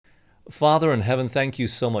Father in heaven, thank you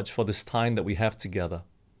so much for this time that we have together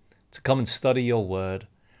to come and study your word.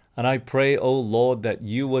 And I pray, O Lord, that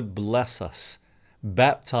you would bless us,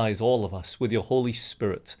 baptize all of us with your Holy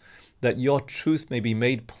Spirit, that your truth may be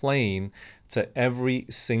made plain to every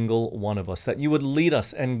single one of us, that you would lead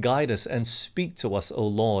us and guide us and speak to us, O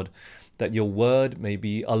Lord, that your word may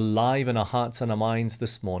be alive in our hearts and our minds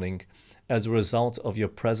this morning as a result of your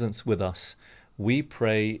presence with us. We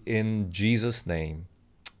pray in Jesus' name.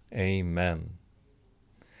 Amen.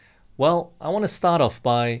 Well, I want to start off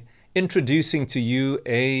by introducing to you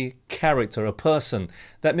a character, a person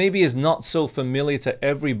that maybe is not so familiar to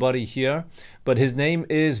everybody here, but his name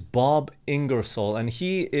is Bob Ingersoll, and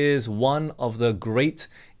he is one of the great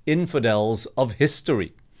infidels of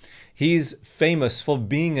history. He's famous for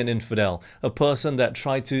being an infidel, a person that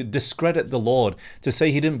tried to discredit the Lord, to say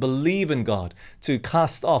he didn't believe in God, to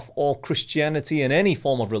cast off all Christianity and any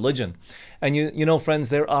form of religion. And you know, friends,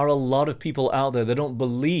 there are a lot of people out there that don't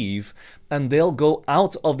believe, and they'll go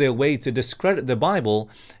out of their way to discredit the Bible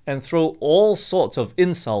and throw all sorts of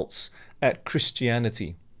insults at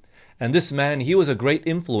Christianity. And this man, he was a great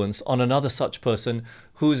influence on another such person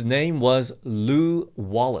whose name was Lew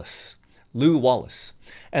Wallace. Lew Wallace.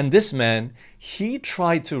 And this man, he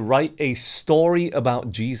tried to write a story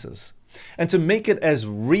about Jesus and to make it as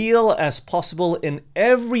real as possible in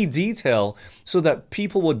every detail so that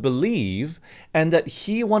people would believe, and that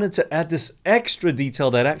he wanted to add this extra detail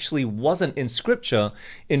that actually wasn't in Scripture,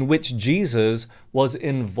 in which Jesus was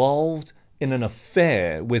involved in an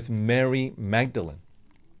affair with Mary Magdalene.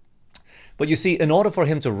 But you see, in order for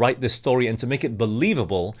him to write this story and to make it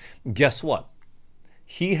believable, guess what?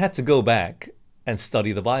 He had to go back and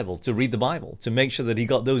study the Bible, to read the Bible, to make sure that he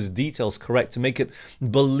got those details correct, to make it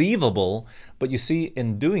believable. But you see,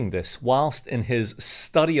 in doing this, whilst in his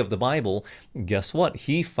study of the Bible, guess what?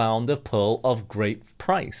 He found a pearl of great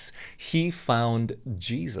price. He found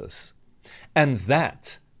Jesus. And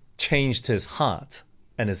that changed his heart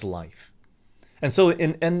and his life. And so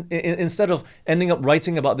instead of ending up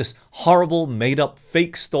writing about this horrible, made-up,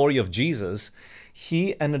 fake story of Jesus,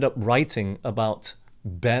 he ended up writing about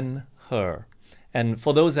Ben-Hur. And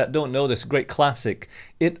for those that don't know this great classic,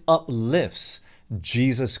 it uplifts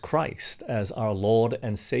Jesus Christ as our Lord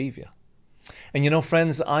and Savior. And you know,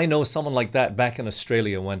 friends, I know someone like that back in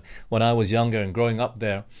Australia when I was younger and growing up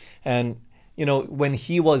there. And you know, when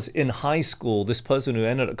he was in high school, this person who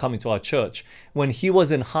ended up coming to our church, when he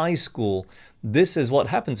was in high school, this is what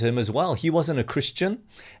happened to him as well. He wasn't a Christian,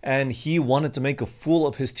 and he wanted to make a fool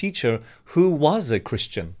of his teacher who was a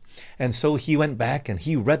Christian. And so he went back and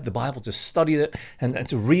he read the Bible, to study it and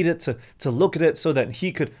to read it, to look at it so that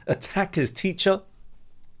he could attack his teacher.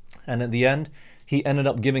 And at the end, he ended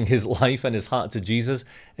up giving his life and his heart to Jesus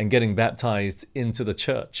and getting baptized into the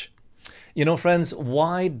church. You know, friends,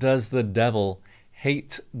 why does the devil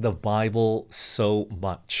hate the Bible so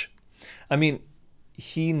much? I mean,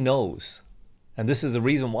 he knows. And this is the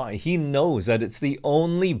reason why. He knows that it's the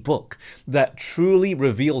only book that truly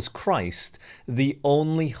reveals Christ, the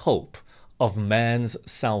only hope of man's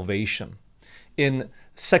salvation. In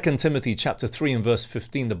 2 Timothy chapter 3 and verse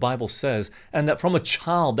 15, the Bible says, "And that from a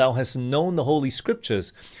child thou hast known the Holy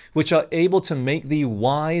Scriptures, which are able to make thee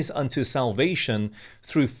wise unto salvation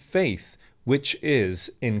through faith, which is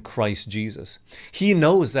in Christ Jesus." He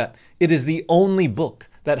knows that it is the only book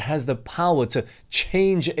that has the power to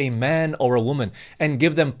change a man or a woman and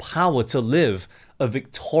give them power to live a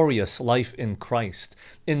victorious life in Christ.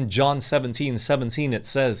 In John 17:17 it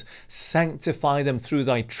says, "Sanctify them through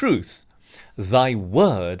thy truth. Thy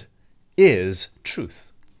word is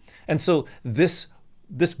truth." And so this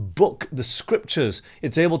book, the Scriptures,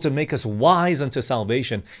 it's able to make us wise unto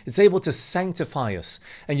salvation. It's able to sanctify us.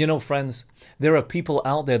 And you know, friends, there are people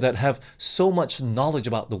out there that have so much knowledge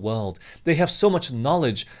about the world. They have so much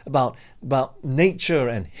knowledge about nature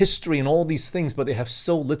and history and all these things, but they have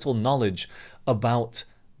so little knowledge about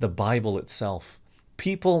the Bible itself.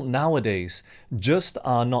 People nowadays just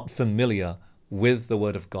are not familiar with the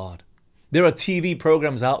Word of God. There are TV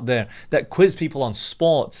programs out there that quiz people on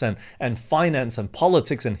sports and finance and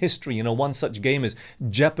politics and history. You know, one such game is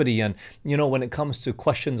Jeopardy. And, you know, when it comes to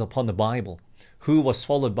questions upon the Bible, who was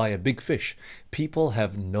swallowed by a big fish? People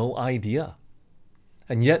have no idea.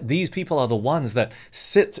 And yet these people are the ones that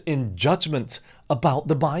sit in judgment about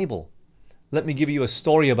the Bible. Let me give you a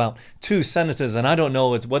story about two senators, and I don't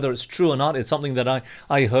know whether it's true or not. It's something that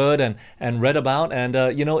I heard and read about. And,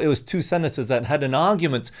 it was two senators that had an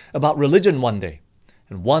argument about religion one day.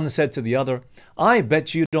 And one said to the other, "I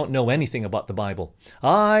bet you don't know anything about the Bible.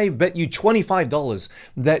 I bet you $25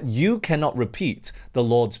 that you cannot repeat the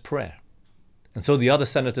Lord's Prayer." And so the other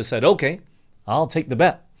senator said, "Okay, I'll take the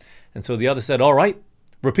bet." And so the other said, all right,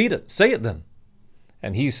 repeat it, say it then.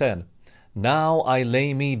 And he said, now I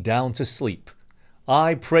lay me down to sleep.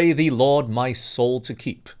 I pray thee, Lord, my soul to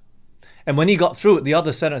keep. And when he got through it, the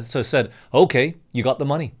other senator said, okay, you got the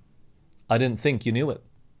money. I didn't think you knew it.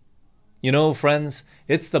 You know, friends,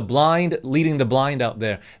 it's the blind leading the blind out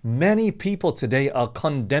there. Many people today are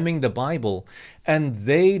condemning the Bible, and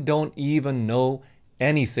they don't even know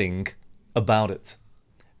anything about it.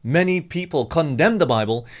 Many people condemn the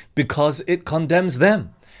Bible because it condemns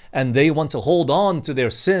them, and they want to hold on to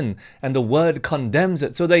their sin, and the word condemns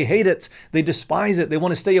it. So they hate it, they despise it, they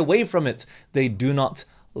want to stay away from it. They do not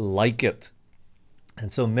like it.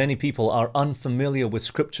 And so many people are unfamiliar with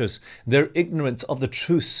scriptures. They're ignorant of the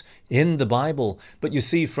truths in the Bible. But you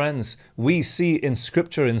see, friends, we see in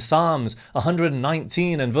scripture in Psalms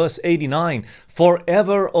 119 and verse 89,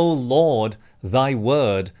 forever, O Lord, thy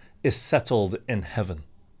word is settled in heaven.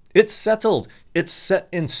 It's settled. It's set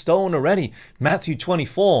in stone already. Matthew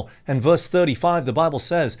 24 and verse 35, the Bible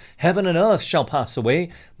says, heaven and earth shall pass away,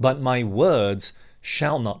 but my words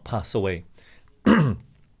shall not pass away.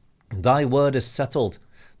 Thy word is settled.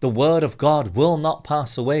 The word of God will not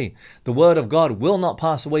pass away. The word of God will not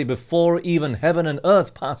pass away before even heaven and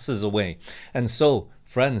earth passes away. And so,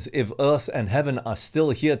 friends, if earth and heaven are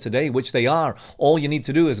still here today, which they are, all you need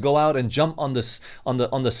to do is go out and jump on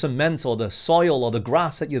the cement or the soil or the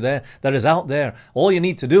grass that is out there. All you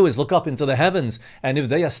need to do is look up into the heavens, and if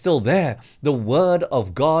they are still there, the word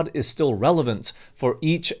of God is still relevant for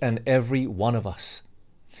each and every one of us.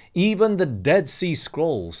 Even the Dead Sea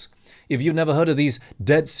Scrolls. If you've never heard of these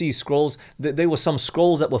Dead Sea Scrolls, they were some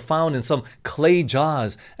scrolls that were found in some clay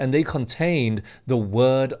jars, and they contained the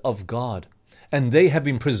Word of God. And they have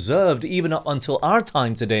been preserved even up until our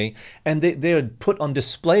time today, and they're put on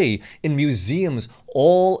display in museums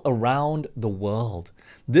all around the world.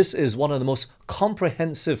 This is one of the most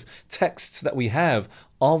comprehensive texts that we have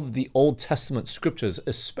of the Old Testament scriptures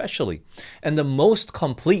especially. And the most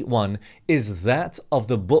complete one is that of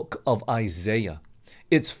the book of Isaiah.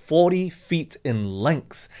 It's 40 feet in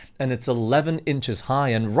length and it's 11 inches high.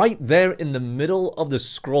 And right there in the middle of the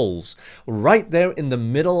scrolls, right there in the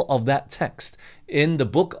middle of that text, in the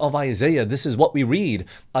book of Isaiah, this is what we read.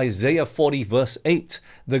 Isaiah 40 verse 8,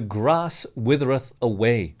 the grass withereth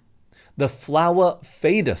away, the flower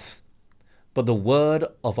fadeth, but the word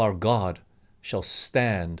of our God shall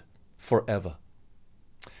stand forever.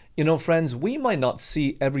 You know, friends, we might not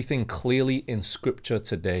see everything clearly in Scripture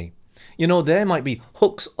today. You know, there might be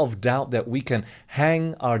hooks of doubt that we can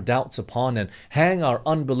hang our doubts upon and hang our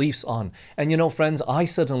unbeliefs on. And you know, friends, I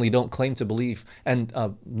certainly don't claim to believe and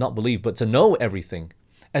not believe, but to know everything.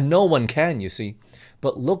 And no one can, you see.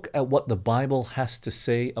 But look at what the Bible has to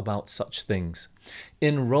say about such things.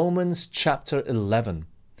 In Romans chapter 11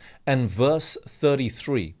 and verse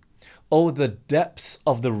 33, oh, the depths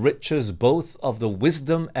of the riches both of the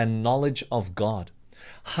wisdom and knowledge of God.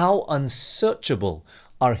 How unsearchable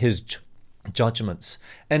are his judgments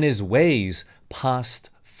and his ways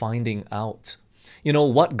past finding out. You know,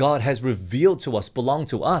 what God has revealed to us belong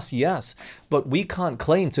to us, yes, but we can't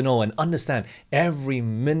claim to know and understand every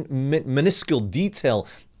minuscule detail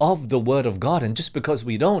of the Word of God. And just because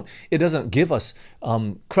we don't, it doesn't give us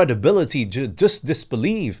credibility to just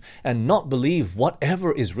disbelieve and not believe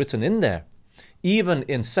whatever is written in there. Even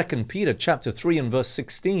in 2 Peter chapter 3 and verse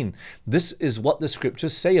 16, this is what the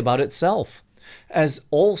scriptures say about itself. As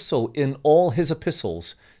also in all his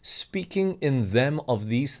epistles, speaking in them of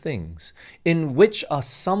these things, in which are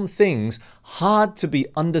some things hard to be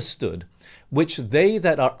understood, which they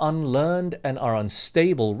that are unlearned and are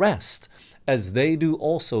unstable wrest, as they do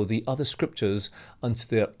also the other scriptures unto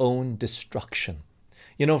their own destruction.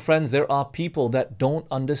 You know, friends, there are people that don't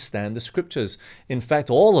understand the scriptures. In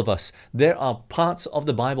fact, all of us, there are parts of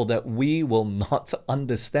the Bible that we will not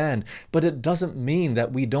understand, but it doesn't mean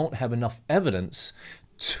that we don't have enough evidence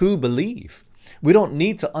to believe. We don't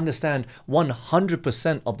need to understand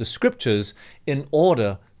 100% of the scriptures in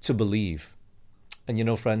order to believe. And you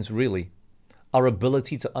know, friends, really, our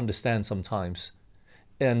ability to understand sometimes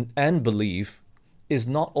and believe is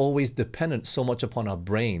not always dependent so much upon our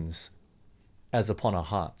brains as upon our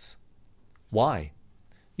hearts. Why?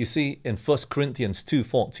 You see, in 1 Corinthians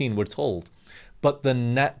 2:14, we're told, but the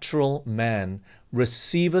natural man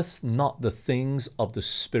receiveth not the things of the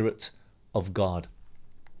Spirit of God,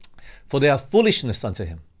 for they are foolishness unto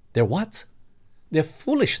him. They're what? They're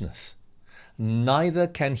foolishness. Neither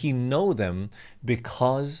can he know them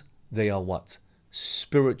because they are what?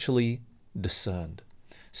 Spiritually discerned.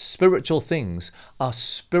 Spiritual things are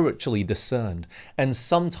spiritually discerned. And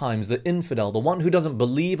sometimes the infidel, the one who doesn't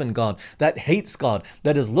believe in God, that hates God,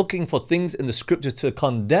 that is looking for things in the scripture to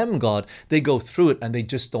condemn God, they go through it and they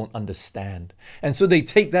just don't understand. And so they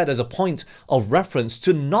take that as a point of reference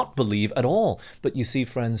to not believe at all. But you see,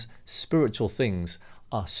 friends, spiritual things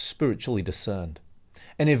are spiritually discerned.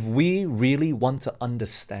 And if we really want to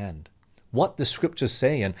understand what the scriptures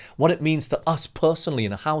say and what it means to us personally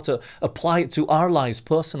and how to apply it to our lives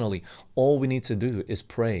personally, all we need to do is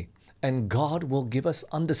pray. And God will give us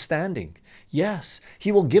understanding. Yes,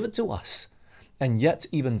 He will give it to us. And yet,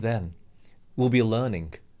 even then, we'll be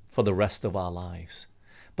learning for the rest of our lives.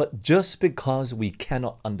 But just because we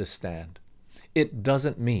cannot understand, it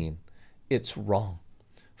doesn't mean it's wrong.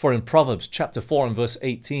 For in Proverbs chapter 4 and verse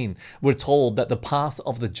 18, we're told that the path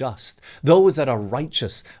of the just, those that are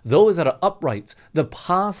righteous, those that are upright, the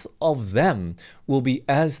path of them will be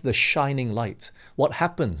as the shining light. What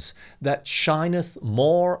happens? That shineth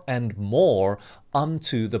more and more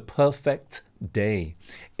unto the perfect day.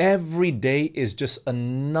 Every day is just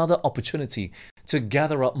another opportunity to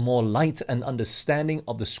gather up more light and understanding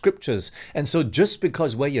of the scriptures. And so just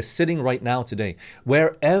because where you're sitting right now today,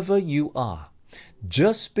 wherever you are,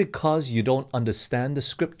 just because you don't understand the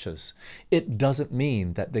scriptures, it doesn't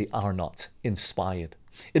mean that they are not inspired.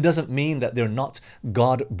 It doesn't mean that they're not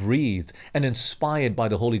God-breathed and inspired by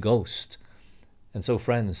the Holy Ghost. And so,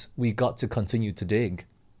 friends, we got to continue to dig.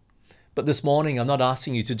 But this morning, I'm not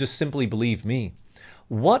asking you to just simply believe me.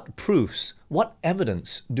 What proofs, what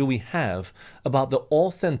evidence do we have about the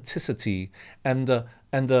authenticity and the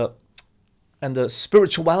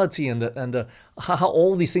spirituality and the how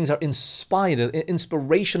all these things are inspired,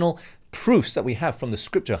 inspirational proofs that we have from the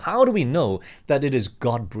scripture? How do we know that it is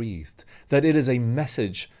God-breathed, that it is a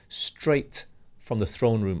message straight from the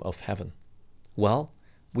throne room of heaven? Well,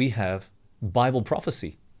 we have Bible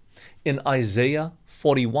prophecy. In Isaiah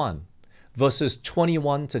 41, verses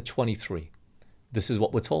 21 to 23, this is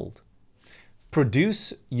what we're told.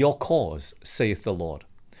 Produce your cause, saith the Lord.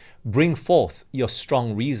 Bring forth your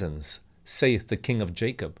strong reasons, saith the King of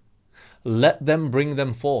Jacob. Let them bring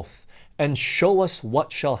them forth, and show us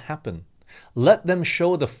what shall happen. Let them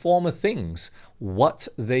show the former things, what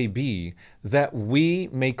they be, that we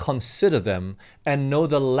may consider them, and know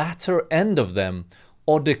the latter end of them,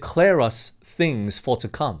 or declare us things for to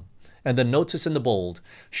come. And then notice in the bold,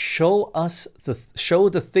 show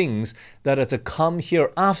the things that are to come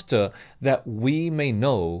hereafter, that we may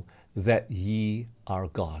know that ye are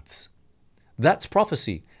gods. That's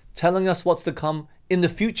prophecy, telling us what's to come in the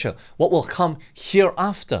future, what will come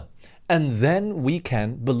hereafter. And then we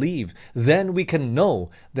can believe. Then we can know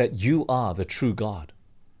that you are the true God.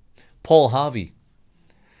 Paul Harvey,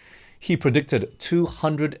 he predicted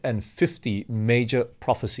 250 major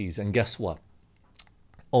prophecies. And guess what?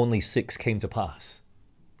 Only 6 came to pass.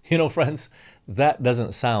 You know, friends, that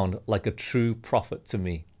doesn't sound like a true prophet to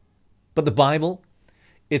me. But the Bible,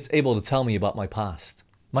 it's able to tell me about my past,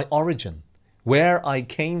 my origin, where I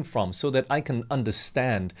came from, so that I can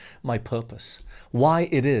understand my purpose. Why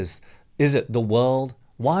is the world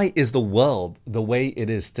the way it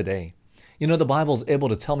is today? You know, the Bible's able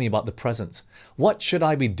to tell me about the present. What should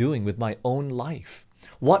I be doing with my own life?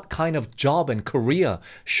 What kind of job and career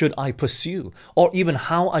should I pursue? Or even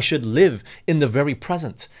how I should live in the very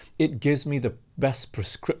present. It gives me the best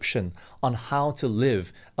prescription on how to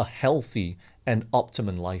live a healthy and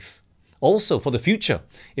optimum life. Also, for the future,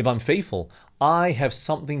 if I'm faithful, I have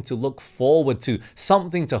something to look forward to,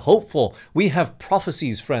 something to hope for. We have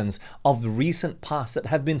prophecies, friends, of the recent past that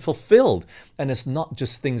have been fulfilled. And it's not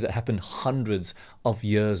just things that happened hundreds of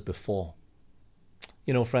years before.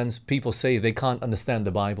 You know, friends, people say they can't understand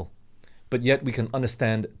the Bible, but yet we can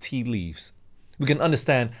understand tea leaves. We can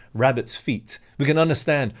understand rabbit's feet. We can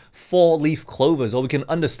understand 4-leaf clovers, or we can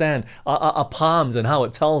understand our palms and how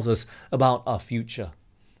it tells us about our future.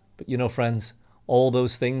 But you know, friends, all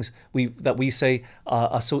those things that we say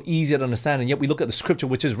are so easy to understand, and yet we look at the scripture,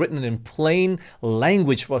 which is written in plain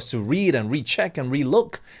language for us to read and recheck and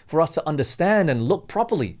relook, for us to understand and look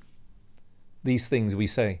properly. These things we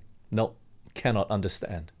say, no, cannot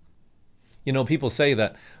understand. You know, people say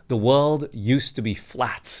that the world used to be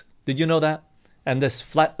flat. Did you know that? And this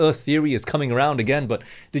flat earth theory is coming around again. But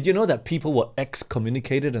did you know that people were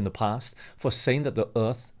excommunicated in the past for saying that the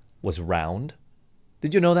earth was round?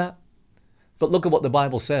 Did you know that? But look at what the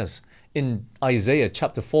Bible says in Isaiah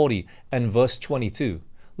chapter 40 and verse 22.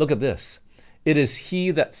 Look at this. It is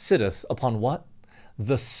he that sitteth upon what?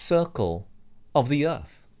 The circle of the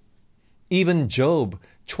earth. Even Job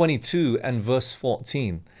 22 and verse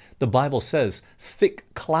 14, the Bible says, thick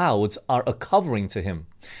clouds are a covering to him,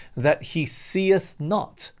 that he seeth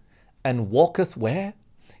not, and walketh where?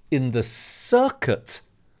 In the circuit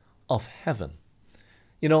of heaven.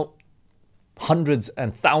 You know, hundreds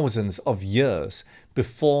and thousands of years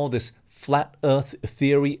before this flat earth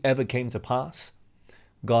theory ever came to pass,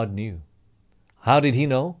 God knew. How did he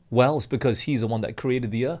know? Well, it's because he's the one that created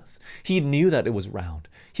the earth. He knew that it was round.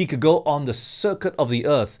 He could go on the circuit of the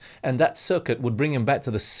earth, and that circuit would bring him back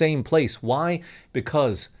to the same place. Why?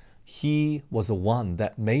 Because he was the one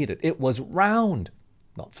that made it. It was round,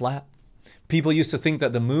 not flat. People used to think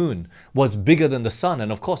that the moon was bigger than the sun.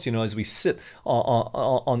 And of course, you know, as we sit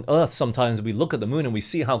on earth, sometimes we look at the moon and we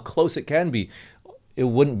see how close it can be. It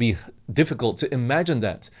wouldn't be difficult to imagine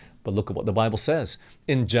that. But look at what the Bible says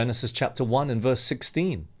in Genesis chapter 1 and verse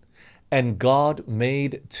 16. And God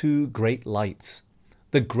made two great lights,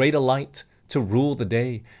 the greater light to rule the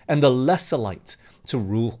day, and the lesser light to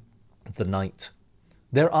rule the night.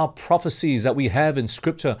 There are prophecies that we have in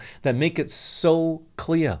Scripture that make it so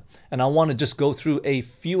clear. And I want to just go through a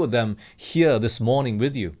few of them here this morning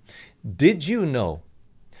with you. Did you know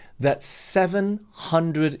that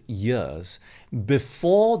 700 years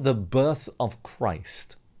before the birth of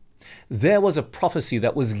Christ, there was a prophecy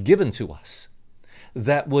that was given to us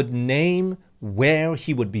that would name where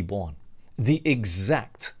he would be born, the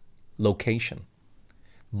exact location?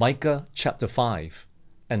 Micah chapter 5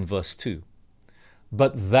 and verse 2.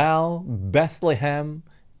 But thou, Bethlehem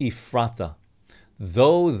Ephrathah,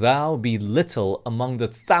 though thou be little among the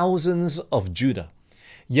thousands of Judah,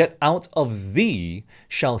 yet out of thee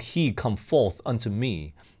shall he come forth unto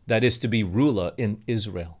me, that is to be ruler in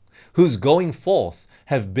Israel, whose going forth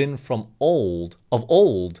have been from of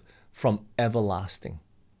old, from everlasting.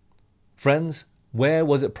 Friends, where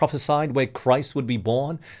was it prophesied where Christ would be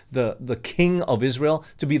born, the King of Israel,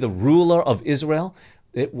 to be the ruler of Israel?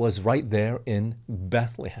 It was right there in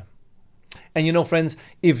Bethlehem. And you know, friends,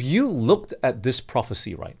 if you looked at this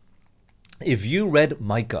prophecy right, if you read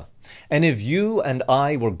Micah, and if you and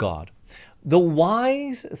I were God, the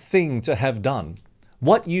wise thing to have done,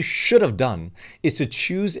 what you should have done, is to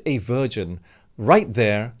choose a virgin right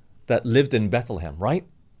there that lived in Bethlehem, right?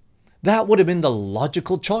 That would have been the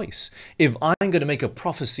logical choice. If I'm going to make a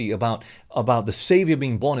prophecy about the Savior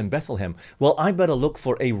being born in Bethlehem, well, I better look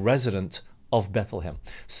for a resident of Bethlehem,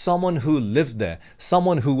 someone who lived there,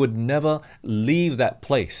 someone who would never leave that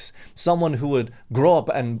place, someone who would grow up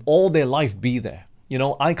and all their life be there. You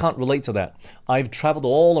know, I can't relate to that. I've traveled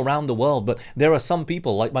all around the world, but there are some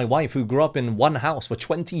people like my wife who grew up in one house for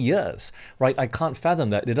 20 years, right? I can't fathom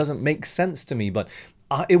that. It doesn't make sense to me, but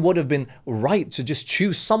it would have been right to just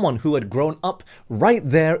choose someone who had grown up right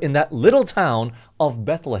there in that little town of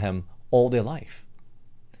Bethlehem all their life.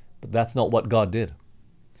 But that's not what God did.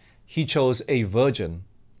 He chose a virgin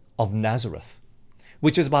of Nazareth,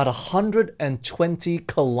 which is about 120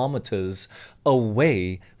 kilometers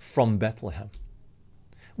away from Bethlehem.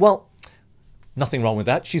 Well, nothing wrong with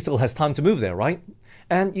that. She still has time to move there, right?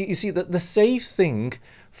 And you see that the safe thing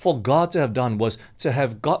for God to have done was to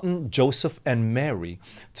have gotten Joseph and Mary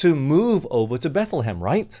to move over to Bethlehem,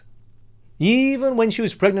 right? Even when she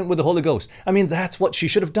was pregnant with the Holy Ghost. I mean, that's what she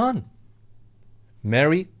should have done.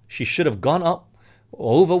 Mary, she should have gone up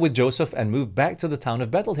over with Joseph and moved back to the town of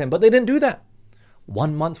Bethlehem, but they didn't do that.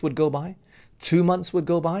 1 month would go by, 2 months would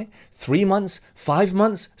go by, 3 months, 5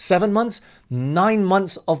 months, 7 months, 9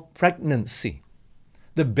 months of pregnancy.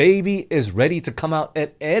 The baby is ready to come out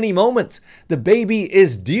at any moment. The baby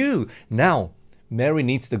is due. Now, Mary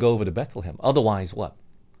needs to go over to Bethlehem. Otherwise, what?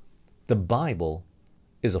 The Bible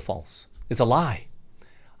is a false. It's a lie.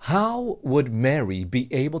 How would Mary be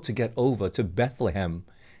able to get over to Bethlehem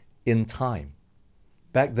in time?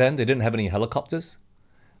 Back then, they didn't have any helicopters.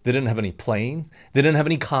 They didn't have any planes. They didn't have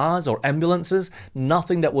any cars or ambulances.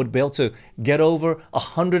 Nothing that would be able to get over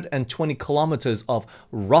 120 kilometers of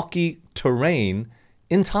rocky terrain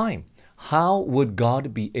in time. How would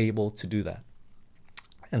God be able to do that?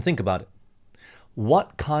 And think about it.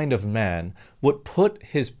 What kind of man would put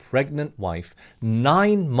his pregnant wife,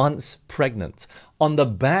 9 months pregnant, on the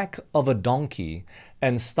back of a donkey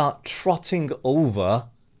and start trotting over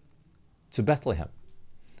to Bethlehem?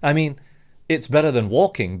 I mean, it's better than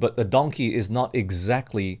walking, but the donkey is not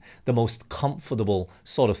exactly the most comfortable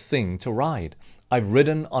sort of thing to ride. I've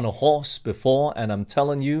ridden on a horse before, and I'm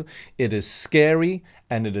telling you, it is scary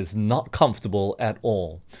and it is not comfortable at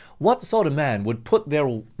all. What sort of man would put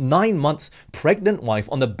their 9 months pregnant wife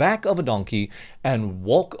on the back of a donkey and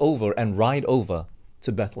walk over and ride over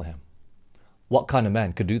to Bethlehem? What kind of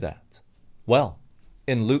man could do that? Well,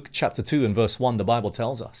 in Luke chapter 2 and verse 1, the Bible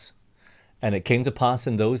tells us, And it came to pass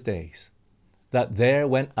in those days that there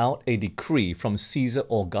went out a decree from Caesar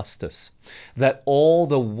Augustus that all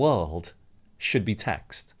the world should be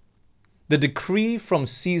taxed. The decree from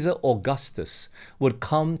Caesar Augustus would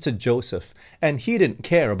come to Joseph, and he didn't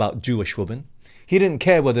care about Jewish women. He didn't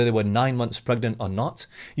care whether they were 9 months pregnant or not.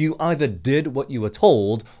 You either did what you were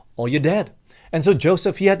told or you're dead. And so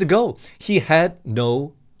Joseph, he had to go. He had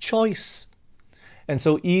no choice. And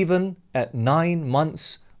so even at 9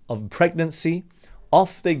 months of pregnancy,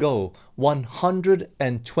 off they go,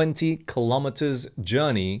 120 kilometers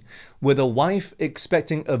journey with a wife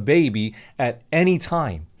expecting a baby at any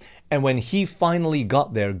time. And when he finally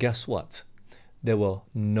got there, guess what? There were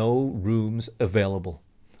no rooms available.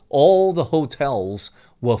 All the hotels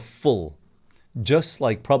were full, just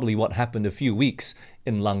like probably what happened a few weeks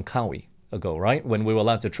in Langkawi ago, right? When we were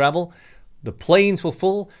allowed to travel, the planes were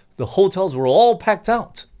full, the hotels were all packed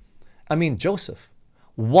out. I mean, Joseph,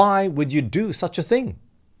 why would you do such a thing?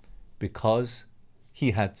 Because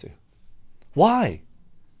he had to. Why?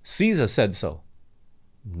 Caesar said so.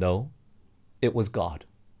 No, it was God.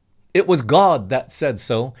 It was God that said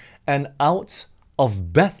so. And out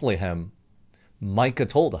of Bethlehem, Micah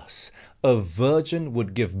told us, a virgin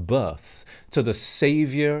would give birth to the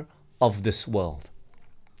Savior of this world.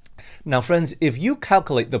 Now, friends, if you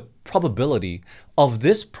calculate the probability of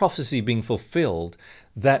this prophecy being fulfilled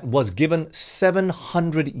that was given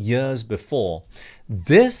 700 years before,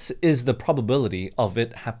 this is the probability of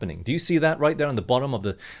it happening. Do you see that right there on the bottom of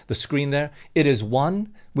the screen there? It is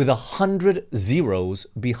 1 with 100 zeros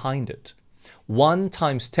behind it. 1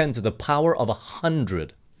 times 10 to the power of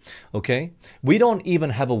 100. Okay? We don't even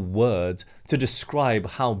have a word to describe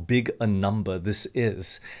how big a number this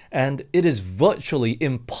is. And it is virtually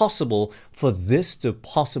impossible for this to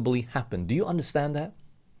possibly happen. Do you understand that?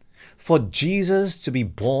 For Jesus to be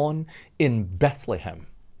born in Bethlehem.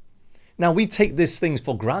 Now, we take these things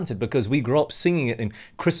for granted because we grow up singing it in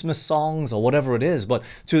Christmas songs or whatever it is. But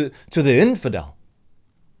to the infidel,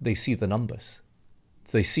 they see the numbers.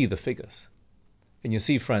 They see the figures. And you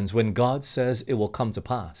see, friends, when God says it will come to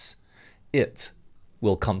pass, it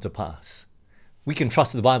will come to pass. We can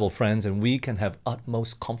trust the Bible, friends, and we can have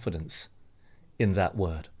utmost confidence in that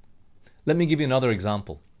word. Let me give you another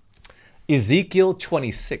example. Ezekiel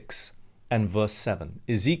 26 and verse 7.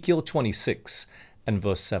 Ezekiel 26 and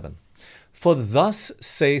verse 7. For thus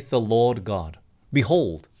saith the Lord God,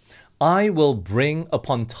 Behold, I will bring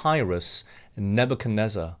upon Tyrus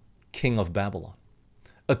Nebuchadnezzar, king of Babylon,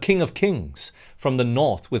 a king of kings from the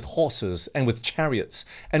north with horses and with chariots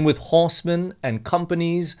and with horsemen and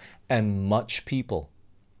companies and much people.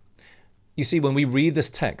 You see, when we read this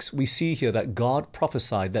text, we see here that God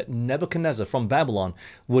prophesied that Nebuchadnezzar from Babylon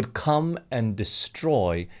would come and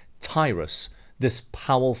destroy Tyrus, this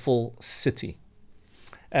powerful city.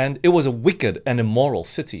 And it was a wicked and immoral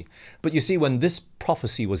city. But you see, when this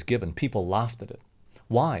prophecy was given, people laughed at it.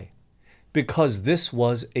 Why? Because this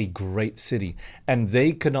was a great city, and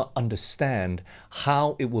they could not understand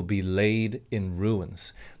how it would be laid in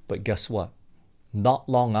ruins. But guess what? Not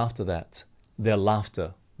long after that, their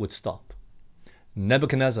laughter would stop.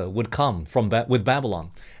 Nebuchadnezzar would come with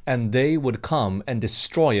Babylon, and they would come and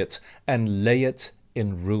destroy it and lay it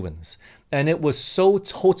in ruins. And it was so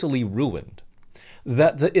totally ruined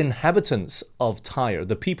that the inhabitants of Tyre,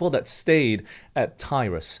 the people that stayed at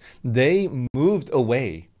Tyrus, they moved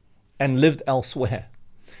away and lived elsewhere.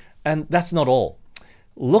 And that's not all.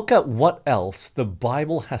 Look at what else the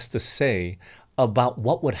Bible has to say about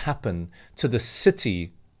what would happen to the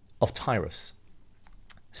city of Tyrus.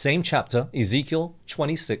 Same chapter, Ezekiel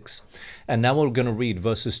 26, and now we're going to read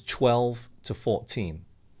verses 12 to 14.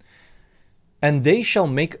 And they shall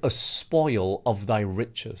make a spoil of thy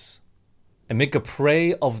riches, and make a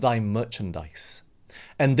prey of thy merchandise.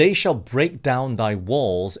 And they shall break down thy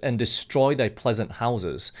walls and destroy thy pleasant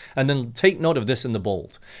houses. And then take note of this in the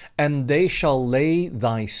bold. And they shall lay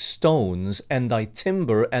thy stones and thy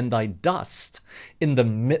timber and thy dust in the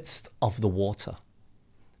midst of the water.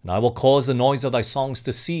 And I will cause the noise of thy songs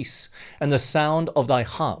to cease, and the sound of thy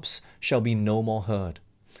harps shall be no more heard.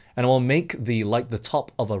 And I will make thee like the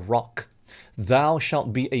top of a rock. Thou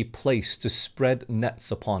shalt be a place to spread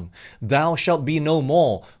nets upon. Thou shalt be no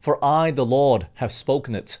more, for I, the Lord, have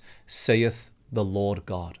spoken it, saith the Lord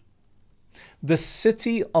God. The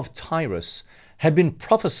city of Tyrus had been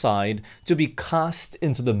prophesied to be cast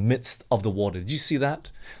into the midst of the water. Did you see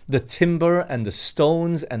that? The timber and the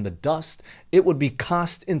stones and the dust, it would be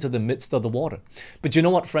cast into the midst of the water. But you know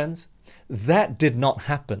what, friends? That did not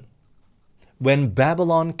happen. When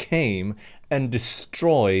Babylon came and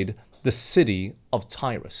destroyed the city of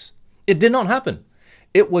Tyrus, it did not happen.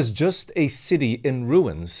 It was just a city in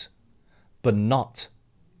ruins. but not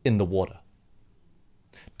in the water.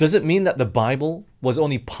 Does it mean that the Bible was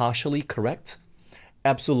only partially correct?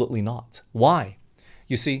 Absolutely not. Why?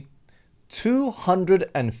 You see,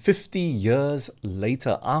 250 years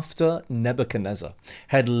later, after Nebuchadnezzar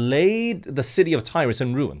had laid the city of Tyrus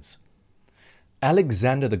in ruins,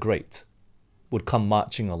 Alexander the Great would come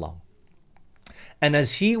marching along. And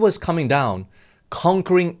as he was coming down,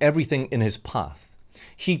 conquering everything in his path,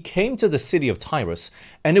 he came to the city of Tyrus,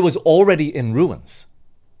 and it was already in ruins.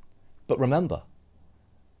 But remember,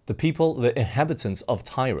 the inhabitants of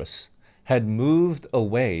Tyrus had moved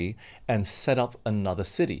away and set up another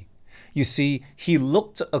city. You see, he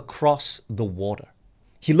looked across the water.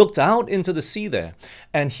 He looked out into the sea there,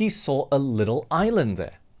 and he saw a little island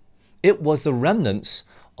there. It was the remnants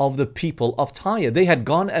of the people of Tyre. They had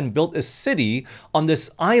gone and built a city on this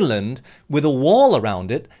island with a wall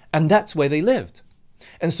around it, and that's where they lived.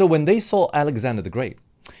 And so when they saw Alexander the Great,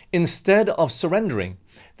 instead of surrendering,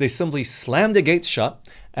 they simply slammed the gates shut,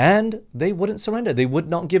 and they wouldn't surrender. They would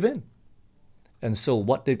not give in. And so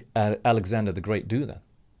what did Alexander the Great do then?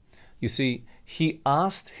 You see, he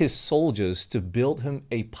asked his soldiers to build him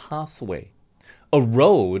a pathway, a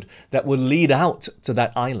road that would lead out to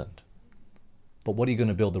that island. But what are you going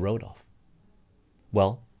to build the road of?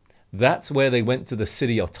 Well, that's where they went to the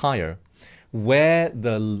city of Tyre, where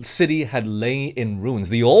the city had lay in ruins,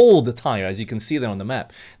 the old Tyre, as you can see there on the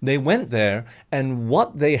map. They went there, and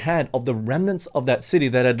what they had of the remnants of that city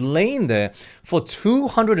that had lain there for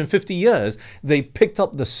 250 years, they picked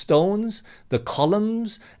up the stones, the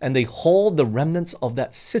columns, and they hauled the remnants of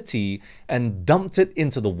that city and dumped it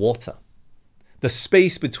into the water, the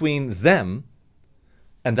space between them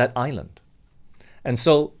and that island. And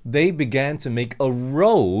so they began to make a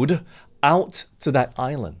road out to that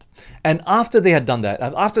island. And after they had done that,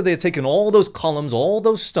 after they had taken all those columns, all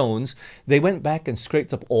those stones, they went back and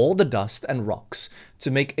scraped up all the dust and rocks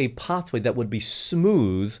to make a pathway that would be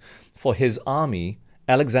smooth for his army,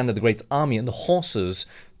 Alexander the Great's army, and the horses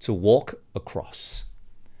to walk across.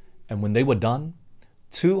 And when they were done,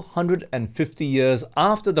 250 years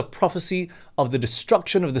after the prophecy of the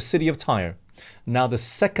destruction of the city of Tyre, now the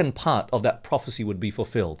second part of that prophecy would be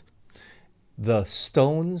fulfilled. The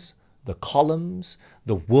stones, the columns,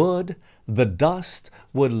 the wood, the dust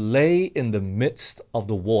would lay in the midst of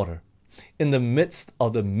the water, in the midst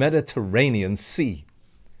of the Mediterranean Sea.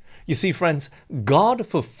 You see, friends, God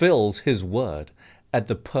fulfills His word at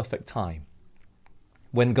the perfect time.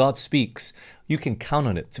 When God speaks, you can count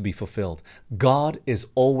on it to be fulfilled. God is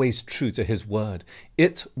always true to His word.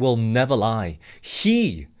 It will never lie.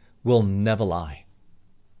 He will never lie.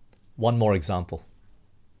 One more example.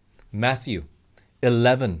 Matthew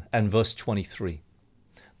 11 and verse 23.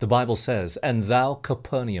 The Bible says, "And thou,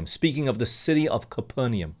 Capernaum," speaking of the city of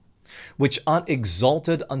Capernaum, "which art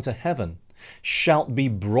exalted unto heaven, shalt be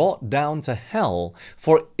brought down to hell.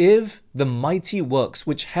 For if the mighty works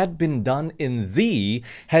which had been done in thee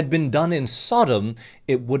had been done in Sodom,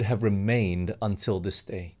 it would have remained until this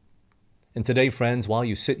day." And today, friends, while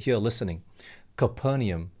you sit here listening,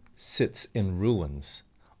 Capernaum sits in ruins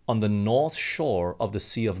on the north shore of the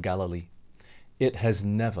Sea of Galilee. It has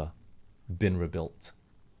never been rebuilt.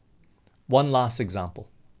 One last example.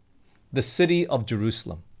 The city of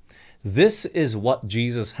Jerusalem. This is what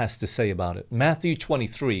Jesus has to say about it. Matthew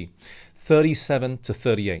 23, 37 to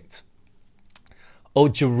 38. "O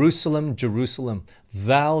Jerusalem, Jerusalem,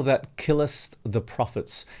 thou that killest the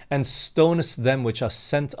prophets, and stonest them which are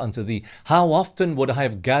sent unto thee, how often would I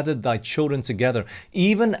have gathered thy children together,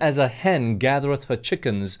 even as a hen gathereth her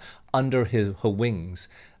chickens under her wings,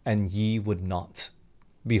 and ye would not.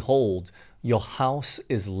 Behold, your house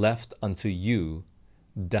is left unto you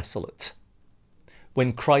desolate."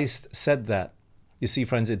 When Christ said that, you see,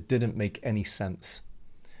 friends, it didn't make any sense,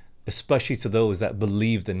 especially to those that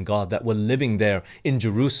believed in God, that were living there in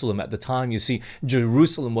Jerusalem at the time. You see,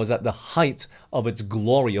 Jerusalem was at the height of its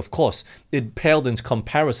glory. Of course, it paled into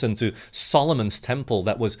comparison to Solomon's temple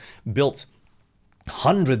that was built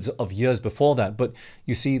hundreds of years before that. But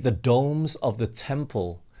you see, the domes of the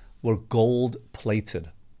temple were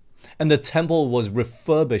gold-plated. And the temple was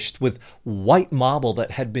refurbished with white marble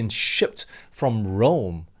that had been shipped from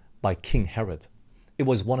Rome by King Herod. It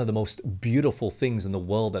was one of the most beautiful things in the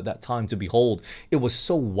world at that time to behold. It was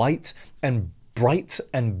so white and bright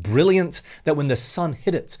and brilliant that when the sun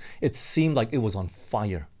hit it, it seemed like it was on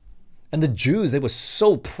fire. And the Jews, they were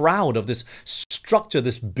so proud of this structure,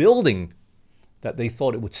 this building, that they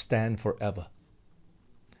thought it would stand forever.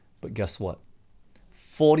 But guess what?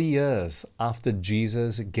 40 years after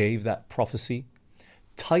Jesus gave that prophecy,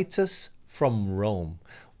 Titus from Rome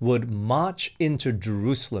would march into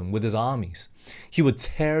Jerusalem with his armies, He would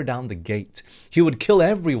tear down the gate. He would kill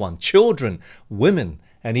everyone, children, women,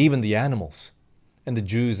 and even the animals. And the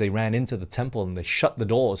Jews, they ran into the temple and they shut the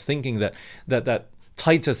doors, thinking that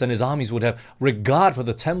Titus and his armies would have regard for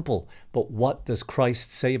the temple. But what does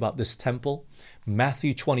Christ say about this temple?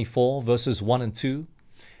 Matthew 24, verses 1 and 2.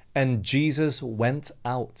 And Jesus went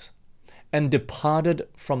out and departed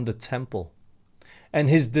from the temple. And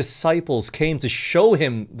his disciples came to show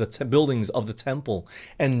him the buildings of the temple.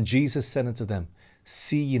 And Jesus said unto them,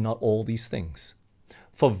 See ye not all these things?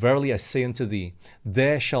 For verily I say unto thee,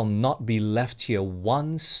 there shall not be left here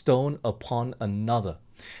one stone upon another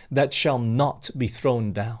that shall not be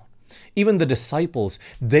thrown down. Even the disciples,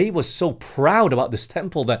 they were so proud about this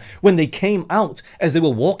temple that when they came out, as they were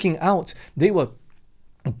walking out, they were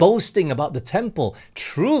boasting about the temple.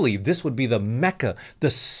 Truly, this would be the Mecca,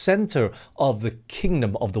 the center of the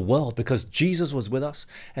kingdom of the world, because Jesus was with us.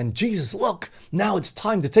 And Jesus, look, now it's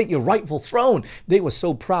time to take your rightful throne. They were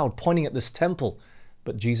so proud, pointing at this temple.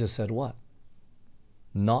 But Jesus said what?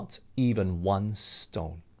 Not even one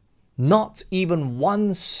stone. Not even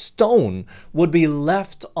one stone would be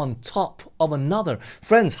left on top of another.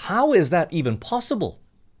 Friends, how is that even possible?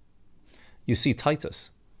 You see, Titus,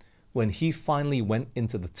 when he finally went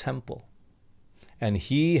into the temple and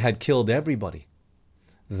he had killed everybody,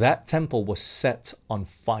 that temple was set on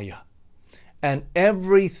fire and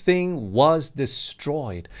everything was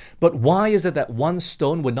destroyed. But why is it that one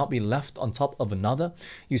stone would not be left on top of another?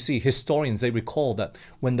 You see, historians, they recall that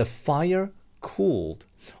when the fire cooled,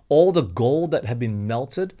 all the gold that had been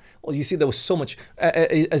melted, well, you see, there was so much,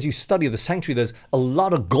 as you study the sanctuary, there's a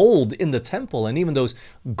lot of gold in the temple, and even those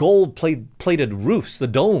gold plated roofs, the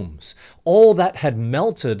domes, all that had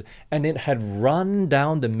melted, and it had run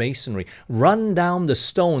down the masonry, run down the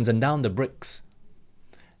stones and down the bricks.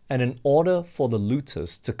 And in order for the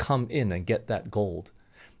looters to come in and get that gold,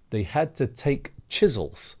 they had to take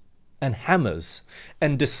chisels and hammers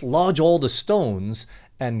and dislodge all the stones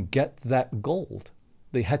and get that gold.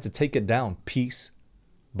 They had to take it down piece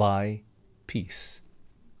by piece.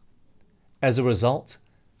 As a result,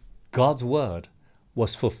 God's word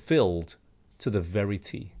was fulfilled to the very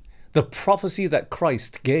T. The prophecy that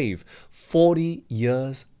Christ gave 40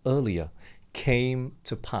 years earlier came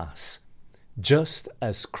to pass, just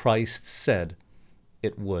as Christ said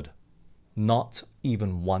it would. Not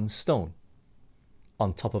even one stone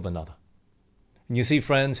on top of another. And you see,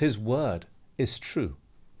 friends, his word is true.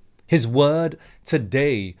 His word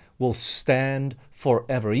today will stand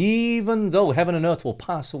forever. Even though heaven and earth will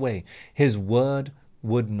pass away, his word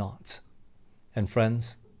would not. And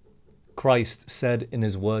friends, Christ said in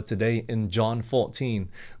his word today in John 14,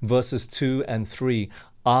 verses 2 and 3,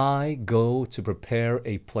 I go to prepare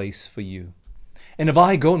a place for you. And if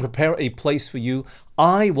I go and prepare a place for you,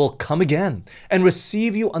 I will come again and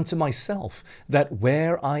receive you unto myself, that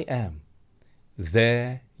where I am,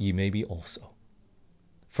 there ye may be also.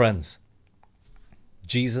 Friends,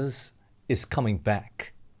 Jesus is coming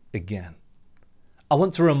back again. I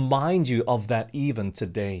want to remind you of that even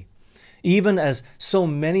today. Even as so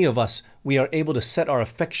many of us, we are able to set our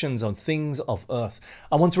affections on things of earth.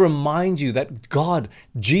 I want to remind you that God,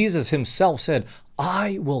 Jesus himself said,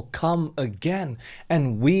 I will come again.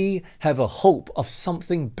 And we have a hope of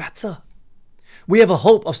something better. We have a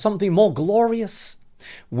hope of something more glorious.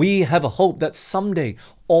 We have a hope that someday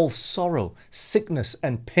all sorrow, sickness,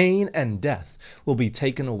 and pain and death will be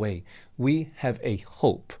taken away. We have a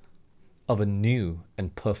hope of a new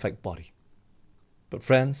and perfect body. But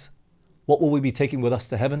friends, what will we be taking with us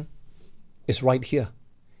to heaven? It's right here.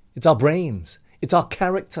 It's our brains. It's our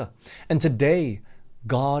character. And today,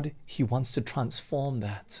 God, he wants to transform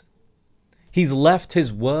that. He's left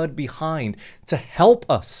his word behind to help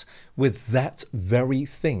us with that very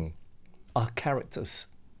thing. Our characters.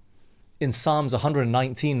 In Psalms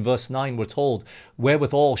 119 verse 9 we're told,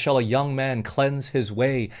 wherewithal shall a young man cleanse his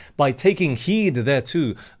way? By taking heed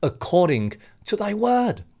thereto according to thy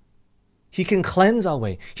word. He can cleanse our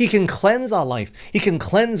way. He can cleanse our life. He can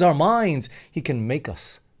cleanse our minds. He can make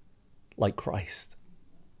us like Christ.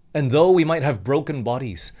 And though we might have broken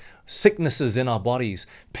bodies, sicknesses in our bodies,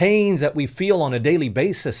 pains that we feel on a daily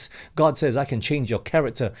basis, God says, I can change your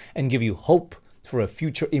character and give you hope for a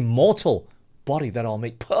future immortal body that I'll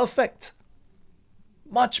make perfect,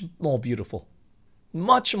 much more beautiful,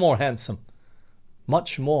 much more handsome,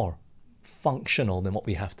 much more functional than what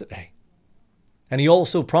we have today. And he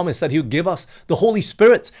also promised that he would give us the Holy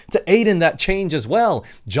Spirit to aid in that change as well.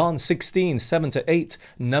 John 16, 7-8,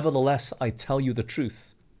 nevertheless, I tell you the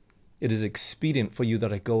truth. It is expedient for you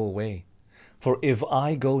that I go away. For if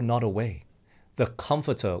I go not away, the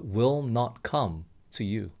Comforter will not come to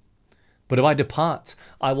you. But if I depart,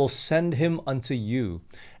 I will send him unto you.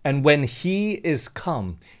 And when he is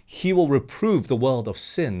come, he will reprove the world of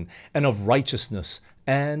sin and of righteousness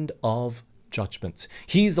and of judgment.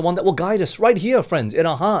 He's the one that will guide us right here, friends, in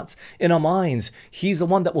our hearts, in our minds. He's the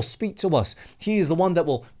one that will speak to us. He's the one that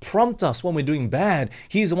will prompt us when we're doing bad.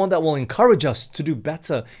 He's the one that will encourage us to do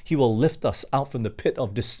better. He will lift us out from the pit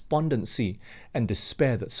of despondency and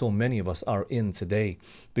despair that so many of us are in today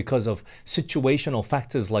because of situational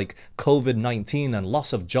factors like COVID-19 and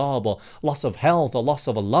loss of job or loss of health or loss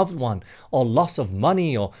of a loved one or loss of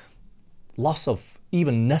money or loss of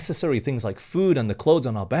even necessary things like food and the clothes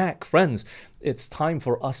on our back. Friends, it's time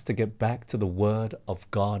for us to get back to the Word of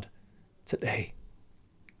God today.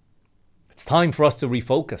 It's time for us to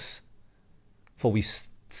refocus, for we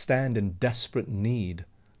stand in desperate need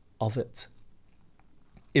of it.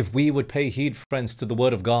 If we would pay heed, friends, to the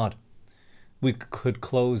Word of God, we could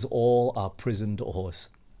close all our prison doors.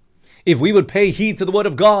 If we would pay heed to the Word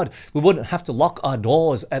of God, we wouldn't have to lock our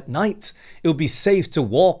doors at night. It would be safe to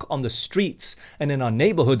walk on the streets and in our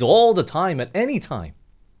neighborhoods all the time, at any time.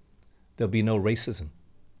 There'd be no racism.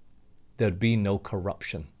 There'd be no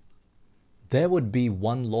corruption. There would be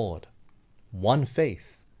one Lord, one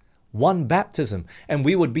faith, one baptism, and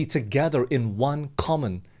we would be together in one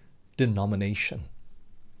common denomination.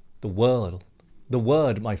 The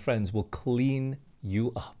Word, my friends, will clean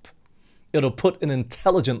you up. It'll put an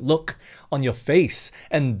intelligent look on your face.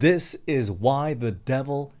 And this is why the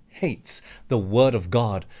devil hates the Word of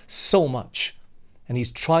God so much. And he's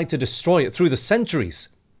tried to destroy it through the centuries.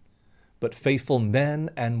 But faithful men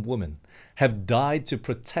and women have died to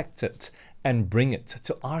protect it and bring it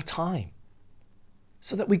to our time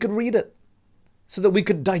so that we could read it, so that we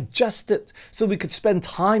could digest it, so we could spend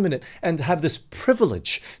time in it and have this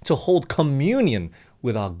privilege to hold communion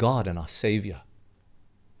with our God and our Savior.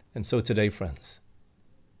 And so today, friends,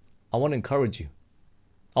 I want to encourage you.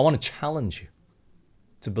 I want to challenge you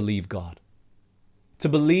to believe God, to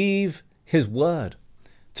believe His Word,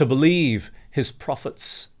 to believe His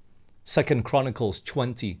prophets. 2 Chronicles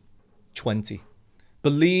 20:20.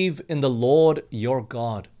 Believe in the Lord your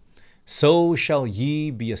God, so shall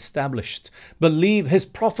ye be established. Believe His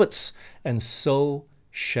prophets, and so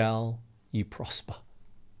shall ye prosper.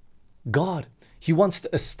 God, He wants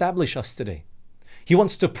to establish us today. He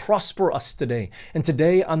wants to prosper us today. And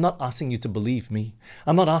today, I'm not asking you to believe me.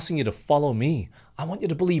 I'm not asking you to follow me. I want you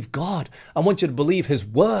to believe God. I want you to believe His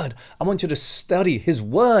Word. I want you to study His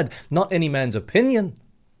Word, not any man's opinion,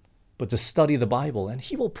 but to study the Bible. And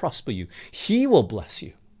He will prosper you. He will bless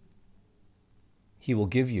you. He will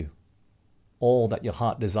give you all that your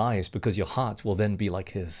heart desires, because your heart will then be like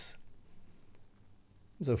His.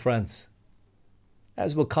 So friends,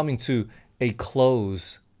 as we're coming to a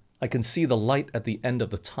close, I can see the light at the end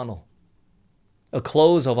of the tunnel. A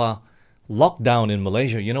close of our lockdown in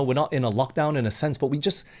Malaysia. You know, we're not in a lockdown in a sense, but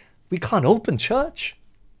we can't open church.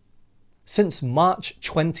 Since March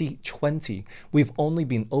 2020, we've only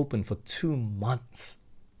been open for 2 months.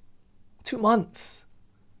 2 months.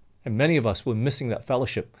 And many of us were missing that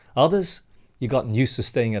fellowship. Others, you gotten used to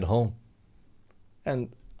staying at home.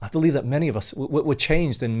 And I believe that many of us were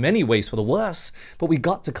changed in many ways for the worse, but we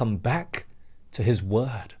got to come back to His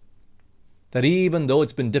Word. That even though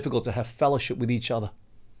it's been difficult to have fellowship with each other,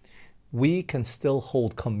 we can still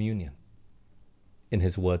hold communion in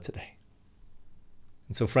His Word today.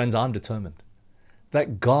 And so, friends, I'm determined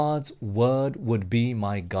that God's Word would be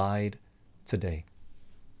my guide today.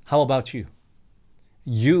 How about you?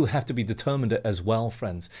 You have to be determined as well,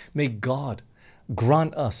 friends. May God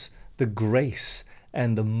grant us the grace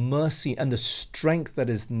and the mercy and the strength that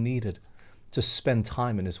is needed to spend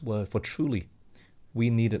time in His Word, for truly, we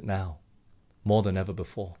need it now more than ever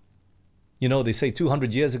before. You know, they say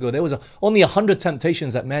 200 years ago, there was only 100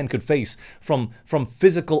 temptations that man could face from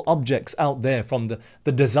physical objects out there, from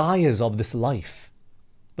the desires of this life.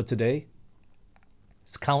 But today,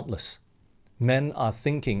 it's countless. Men are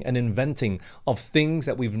thinking and inventing of things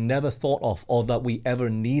that we've never thought of or that we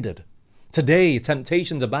ever needed. Today,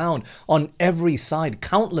 temptations abound on every side,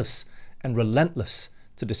 countless and relentless,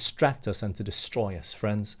 to distract us and to destroy us.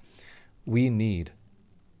 Friends, we need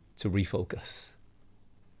to refocus.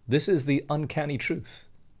 This is the uncanny truth.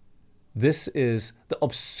 This is the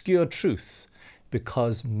obscure truth,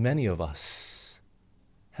 because many of us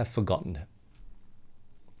have forgotten it.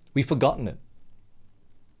 We've forgotten it.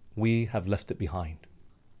 We have left it behind.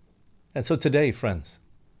 And so today, friends,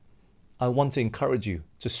 I want to encourage you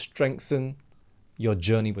to strengthen your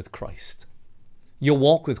journey with Christ, your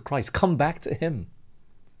walk with Christ. Come back to Him.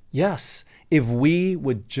 Yes, if we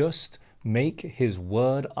would just make His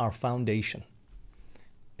Word our foundation,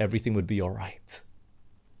 everything would be all right.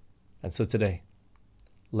 And so today,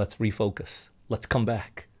 let's refocus. Let's come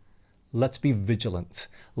back. Let's be vigilant.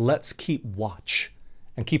 Let's keep watch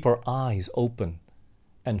and keep our eyes open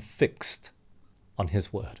and fixed on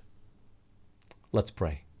His word. Let's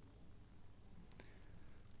pray.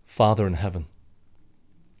 Father in heaven,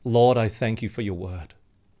 Lord, I thank you for your word.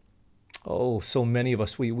 Oh, so many of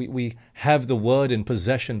us, we have the word in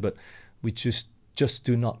possession, but we just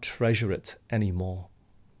do not treasure it anymore.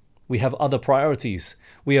 We have other priorities.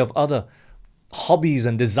 We have other hobbies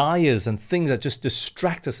and desires and things that just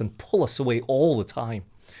distract us and pull us away all the time.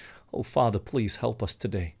 Oh, Father, please help us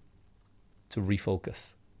today to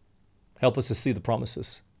refocus. Help us to see the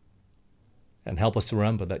promises and help us to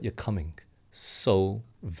remember that you're coming so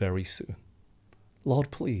very soon.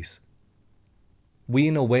 Lord, please,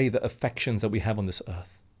 wean away the affections that we have on this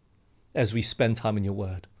earth as we spend time in your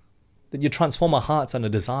word. That you transform our hearts and our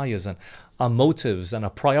desires and our motives and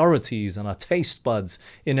our priorities and our taste buds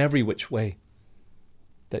in every which way.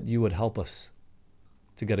 That you would help us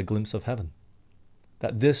to get a glimpse of heaven.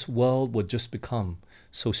 That this world would just become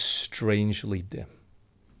so strangely dim.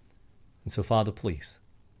 And so, Father, please,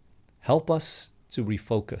 help us to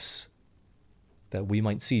refocus that we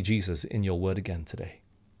might see Jesus in your word again today.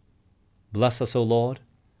 Bless us, O Lord,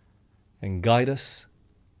 and guide us.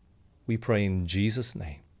 We pray in Jesus'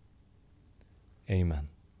 name. Amen.